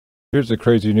Here's a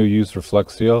crazy new use for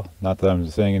Flex Seal. Not that I'm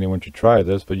saying anyone should try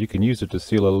this, but you can use it to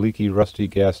seal a leaky, rusty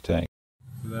gas tank.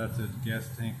 So that's a gas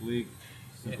tank leak,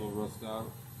 simple rust out.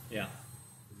 Yeah.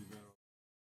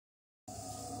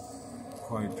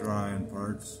 Quite dry in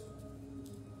parts,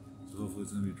 so hopefully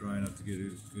it's going to be dry enough to get a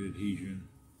good adhesion.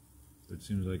 But it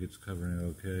seems like it's covering it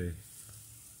okay.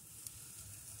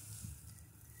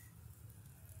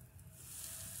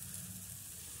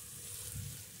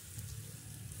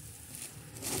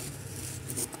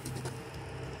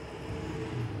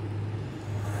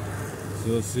 So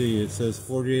let's see, it says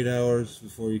 48 hours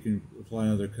before you can apply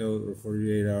another coat, or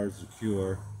 48 hours to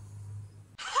cure.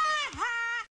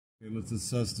 Okay, let's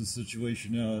assess the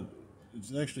situation now.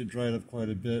 It's actually dried up quite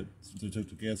a bit since I took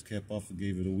the gas cap off and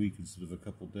gave it a week instead of a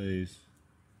couple days.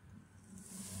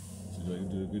 So I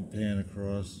can do a good pan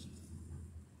across.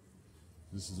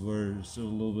 This is where there's still a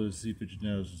little bit of seepage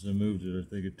now since I moved it. I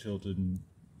think it tilted and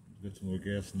got some more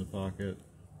gas in the pocket.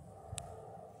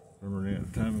 I'm running out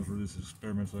of time for this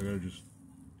experiment, so I gotta just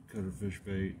cut a fish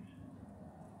bait.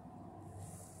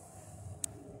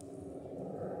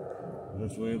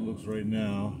 That's the way it looks right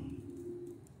now.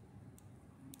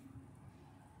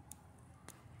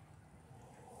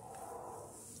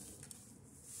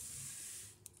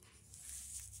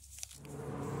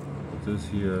 But this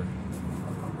here,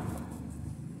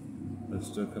 that's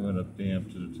still coming up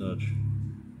damp to the touch.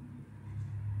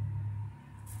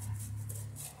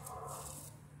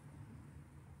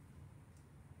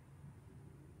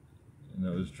 And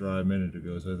that was dry a minute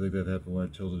ago, so I think that happened when I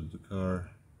tilted the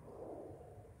car.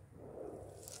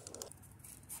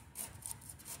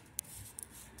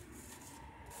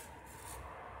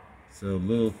 So a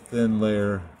little thin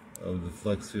layer of the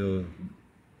Flex Seal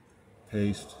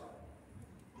paste,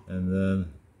 and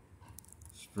then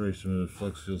spray some of the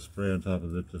Flex Seal spray on top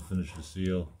of it to finish the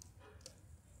seal.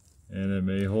 And it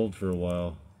may hold for a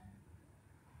while.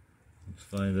 Let's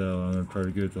find out. I'm going to try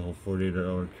to get it the whole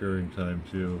 48-hour curing time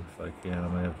too, if I can. I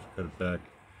might have to cut it back.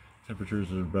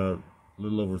 Temperatures are about a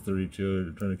little over 32.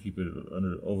 I'm trying to keep it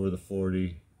over the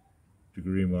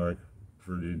 40-degree mark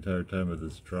for the entire time of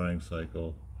this drying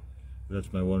cycle.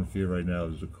 That's my one fear right now,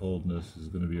 is the coldness is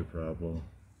going to be a problem.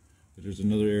 But there's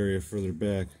another area further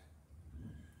back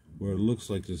where it looks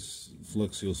like this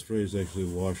Flex Seal spray is actually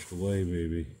washed away,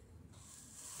 maybe.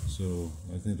 So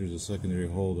I think there's a secondary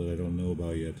hole that I don't know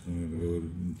about yet. I'm going to go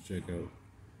and check out,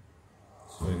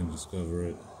 so I can discover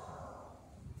it.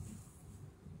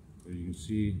 But you can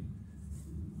see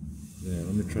that.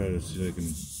 Let me try to see if I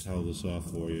can towel this off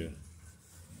for you.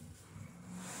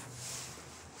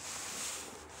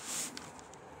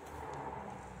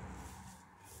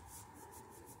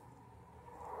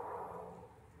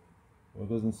 Well,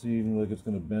 it doesn't seem like it's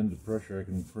going to bend to pressure. I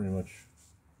can pretty much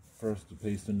press the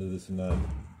paste into this and not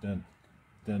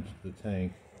dent the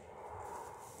tank.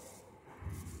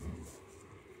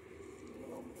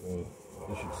 Well,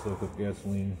 this should soak up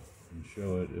gasoline and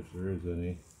show it if there is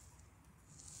any.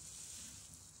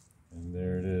 And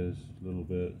there it is, a little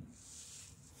bit.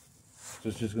 So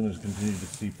it's just going to continue to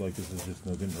seep like this. Is just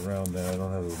no getting around that. I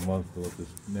don't have a month to let this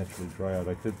naturally dry out.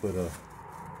 I could put a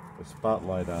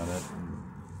spotlight on it and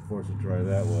force it dry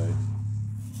that way.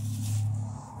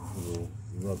 There's a little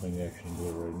rubbing action to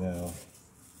it right now.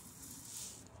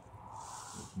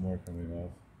 There's more coming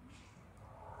off.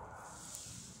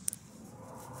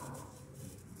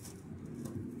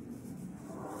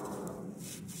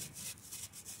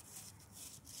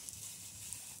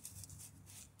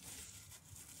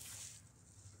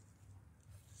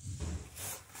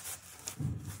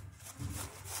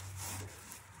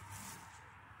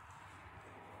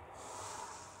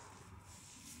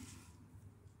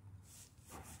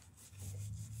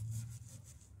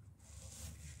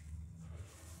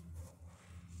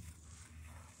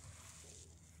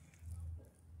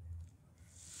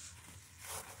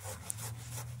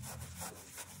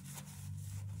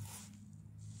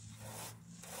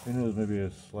 Who knows, maybe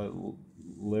a slight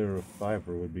layer of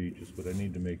fiber would be just what I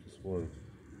need to make this work.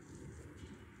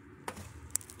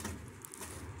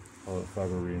 Call it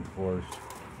fiber reinforced.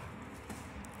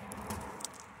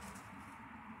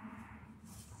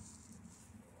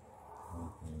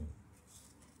 Okay.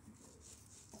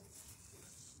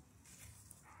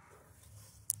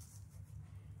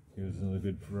 Give this another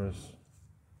good press.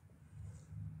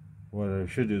 What I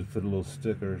should do is put a little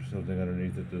stick or something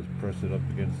underneath it to press it up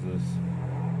against this.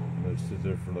 Let it sit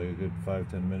there for like a good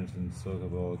 5-10 minutes and soak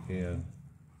up all it can.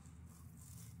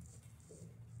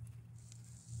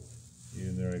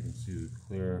 Even there I can see the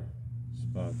clear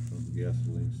spot from the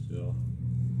gasoline still.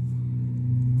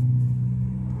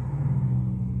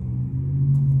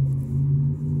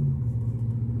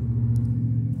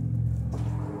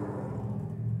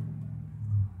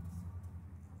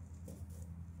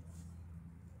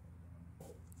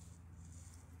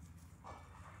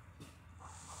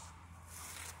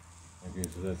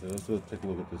 So that's it. Let's go take a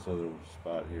look at this other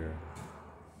spot here.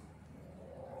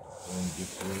 And get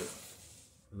to it.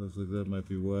 It looks like that might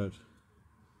be wet.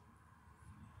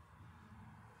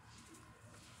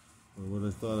 But what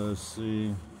I thought I was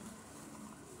seeing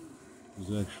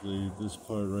was actually this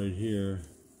part right here.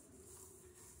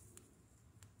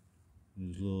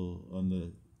 There's a little on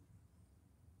the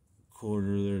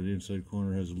corner there, the inside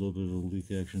corner has a little bit of a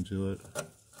leak action to it.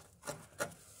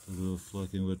 A little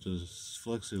flecking, but the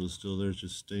flex seal is still there, it's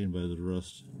just stained by the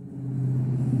rust.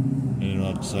 And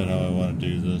I'll decide how I want to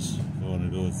do this. If I want to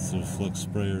go with the flex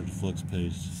spray or the flex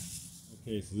paste.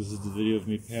 Okay, so this is the video of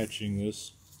me patching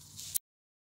this.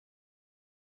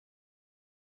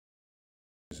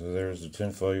 So there's the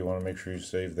tinfoil. You want to make sure you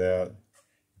save that.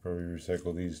 Probably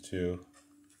recycle these too.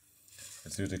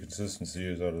 Let's see what the consistency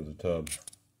is out of the tub.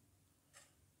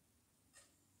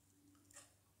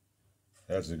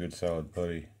 That's a good solid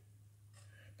putty.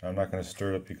 Now, I'm not going to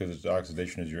stir it up because it's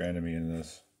oxidation is your enemy in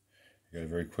this. You got to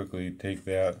very quickly take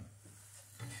that,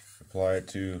 apply it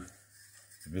to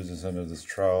the business end of this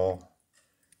trowel,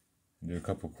 and do a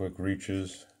couple quick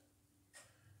reaches,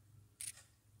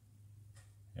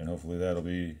 and hopefully that'll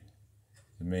be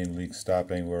the main leak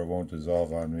stopping where it won't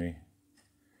dissolve on me.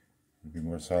 It'll be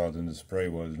more solid than the spray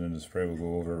was, and then the spray will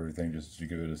go over everything just to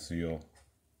give it a seal.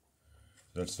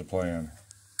 That's the plan.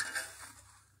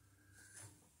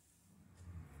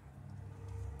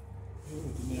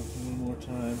 Give me one more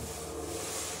time.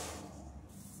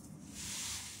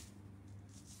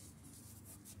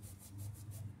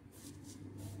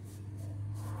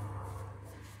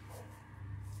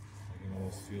 I can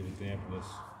almost feel the dampness.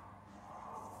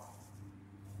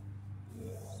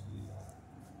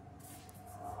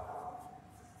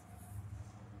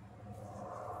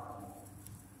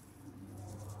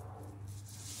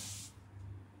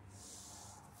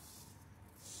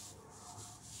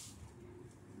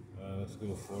 Let's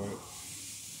go for it.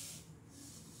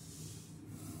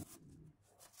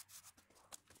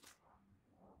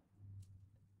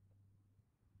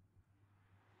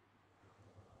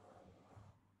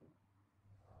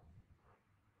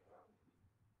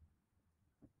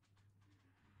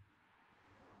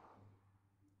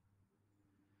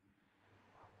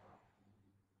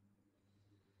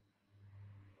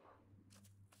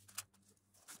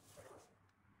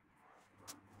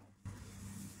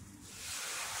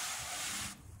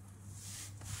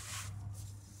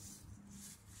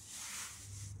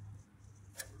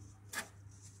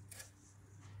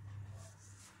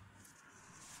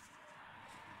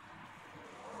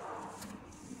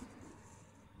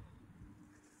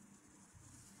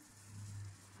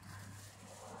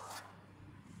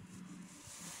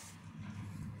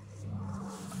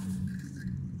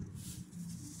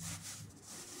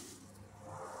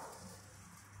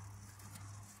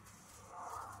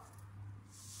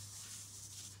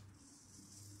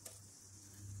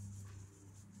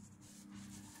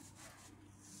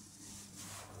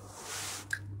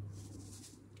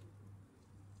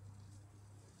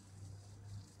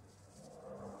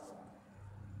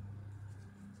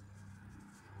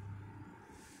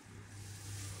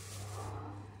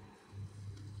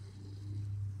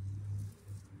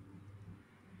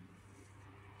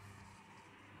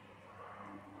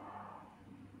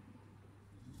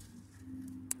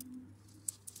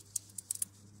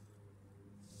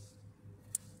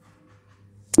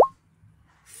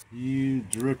 You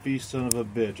drippy son of a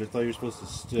bitch. I thought you were supposed to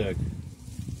stick.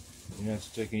 You're not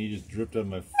sticking, you just dripped on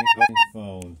my fucking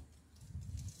phone.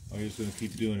 Oh, you're just gonna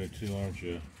keep doing it too, aren't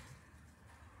you?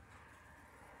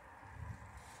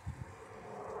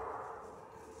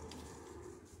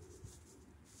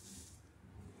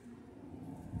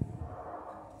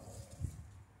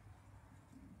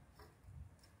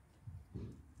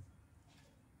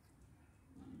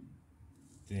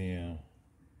 Damn.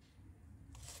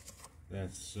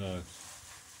 That sucks.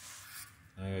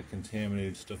 I got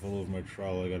contaminated stuff all over my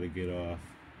trowel I gotta get off.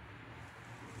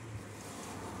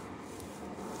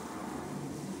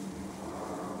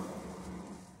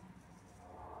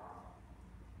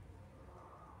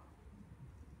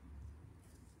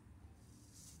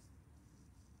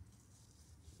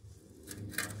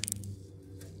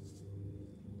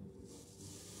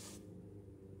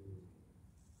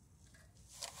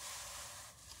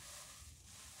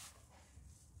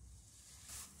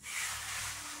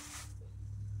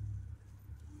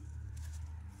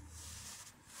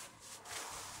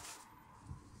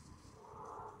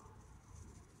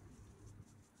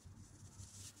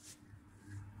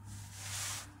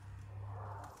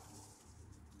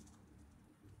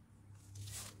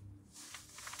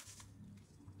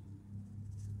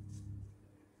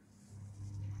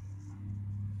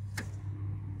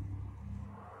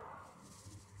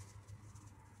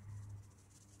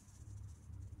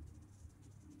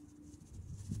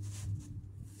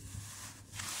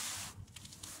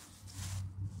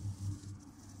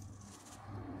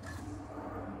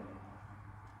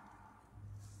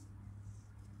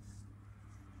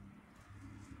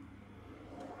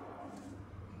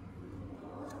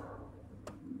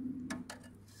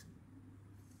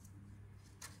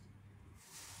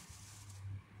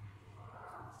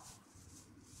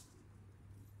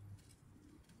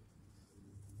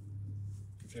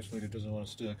 Acts like it doesn't want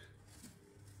to stick.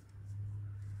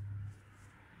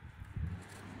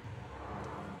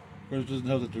 Of course, it doesn't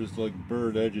help that there's like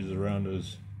bird edges around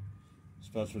those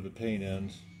spots where the paint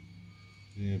ends.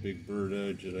 Getting a big bird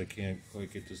edge that I can't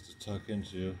quite get this to tuck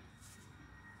into.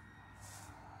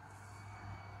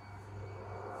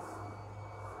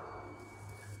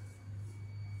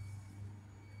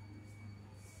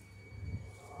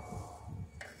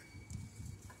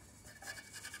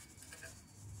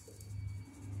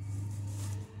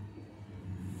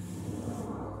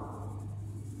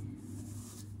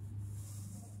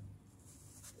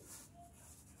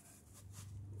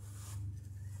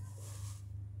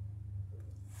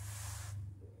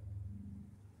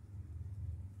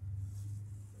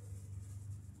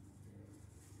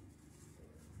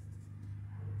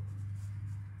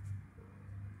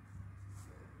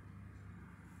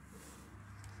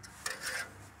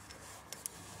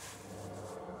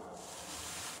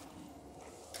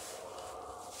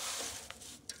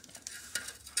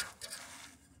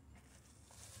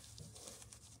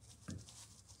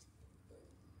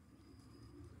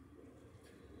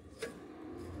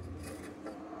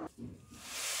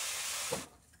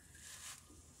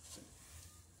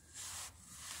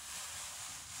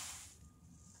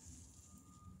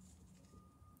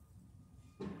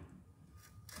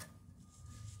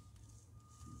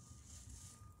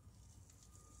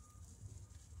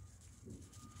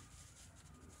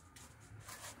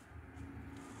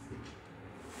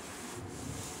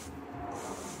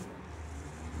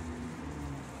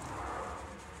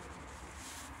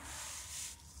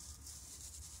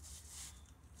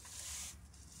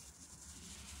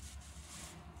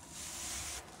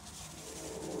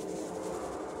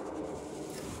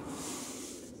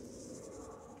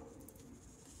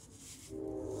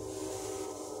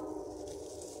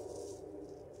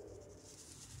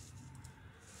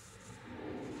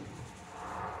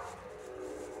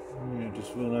 It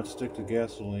just will not stick to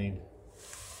gasoline.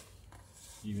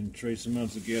 Even trace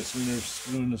amounts of gasoline are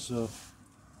screwing this up.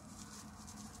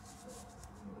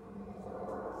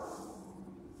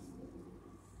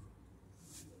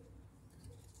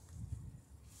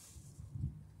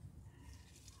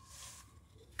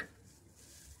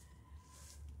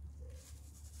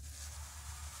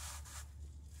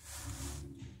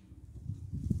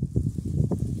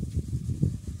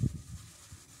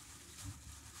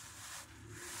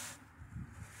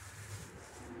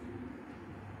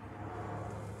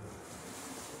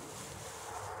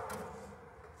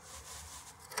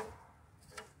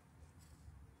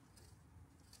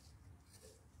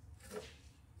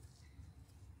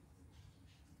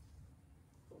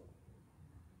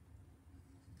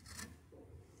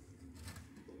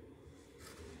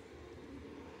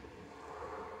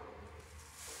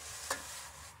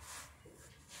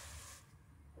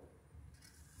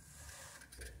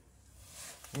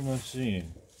 What am I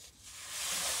seeing?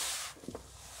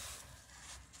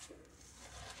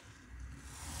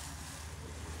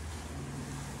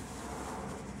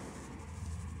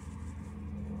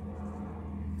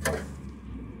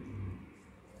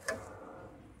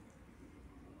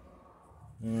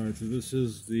 Alright, so this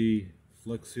is the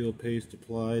Flex Seal paste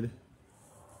applied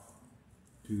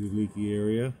to the leaky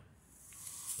area.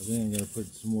 I think I'm going to put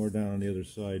some more down on the other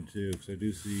side too, because I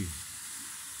do see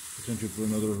potential for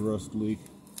another rust leak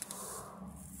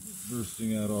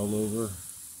bursting out all over.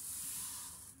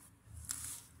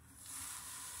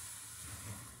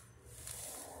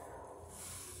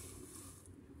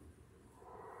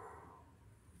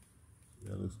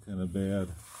 That looks kind of bad.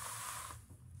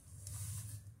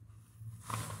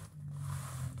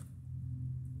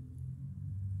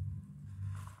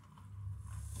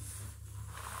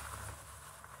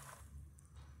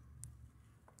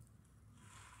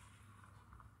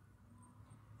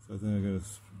 So I think I'm going to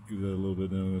give that a little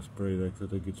bit, and I'm going to spray that because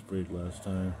I think it sprayed last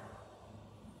time.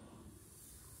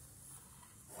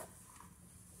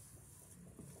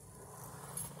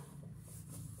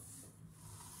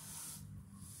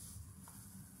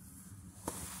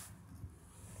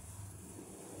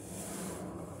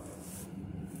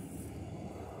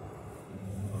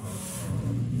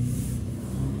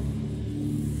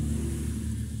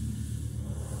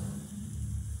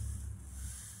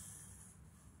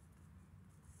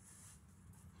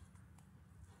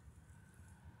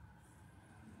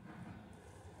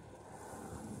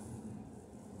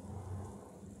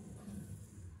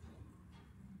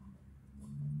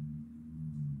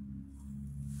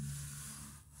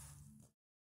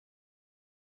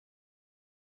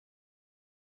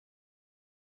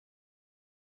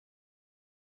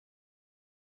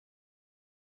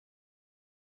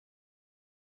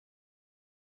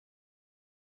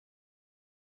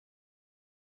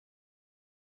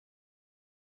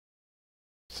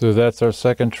 So that's our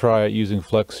second try at using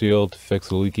Flex Seal to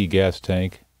fix a leaky gas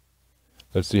tank.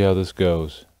 Let's see how this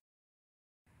goes.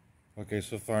 Okay,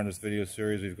 so far in this video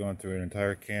series we've gone through an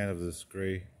entire can of this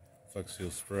gray Flex Seal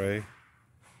spray.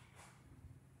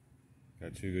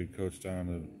 Got 2 good coats down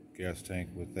the gas tank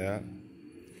with that.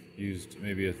 Used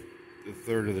maybe a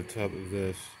third of the tub of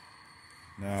this.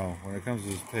 Now, when it comes to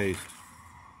this paste,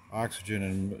 oxygen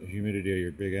and humidity are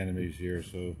your big enemies here,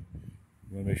 so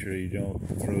you want to make sure that you don't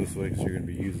throw this away because you're going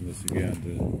to be using this again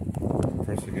to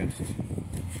press against,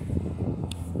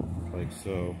 like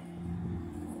so.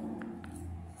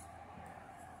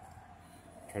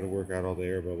 Try to work out all the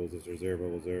air bubbles if there's air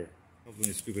bubbles there.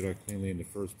 Hopefully scoop it out cleanly in the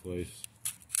first place.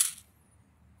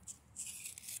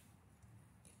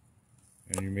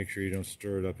 And you make sure you don't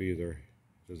stir it up either.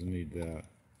 It doesn't need that.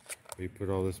 But you put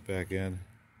all this back in.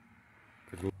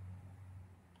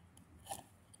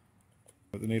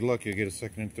 With any luck, you'll get a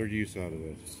second and third use out of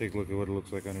it. Just take a look at what it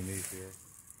looks like underneath here.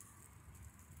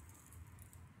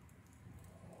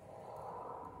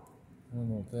 I don't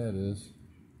know what that is.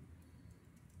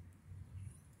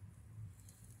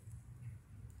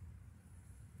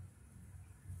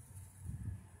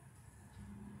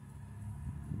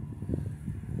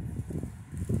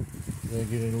 Gotta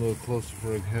get in a little closer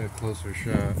for a closer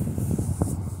shot.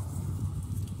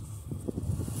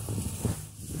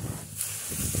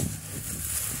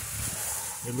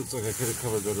 It looks like I could have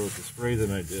covered better with the spray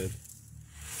than I did.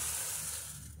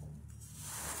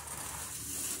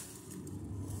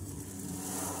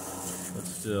 But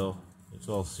still, it's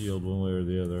all sealed one way or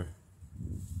the other.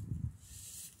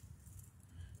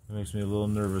 It makes me a little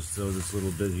nervous though, this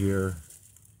little bit here.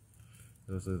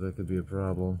 Looks like that could be a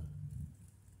problem.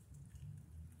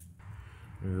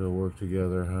 Maybe they'll work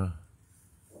together, huh?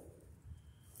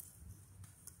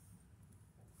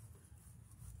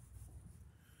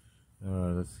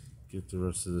 Alright, let's get the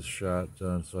rest of this shot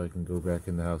done so I can go back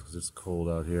in the house because it's cold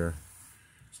out here.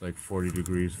 It's like 40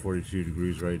 degrees, 42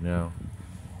 degrees right now.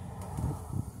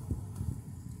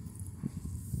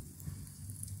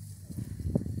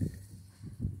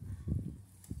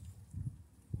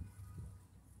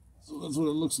 So that's what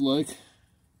it looks like.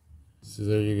 So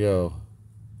there you go.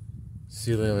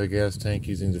 Sealing of the gas tank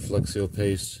using the Flex Seal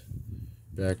paste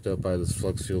backed up by this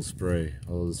Flex Seal spray.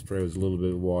 Although the spray was a little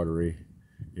bit watery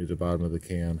near the bottom of the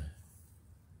can.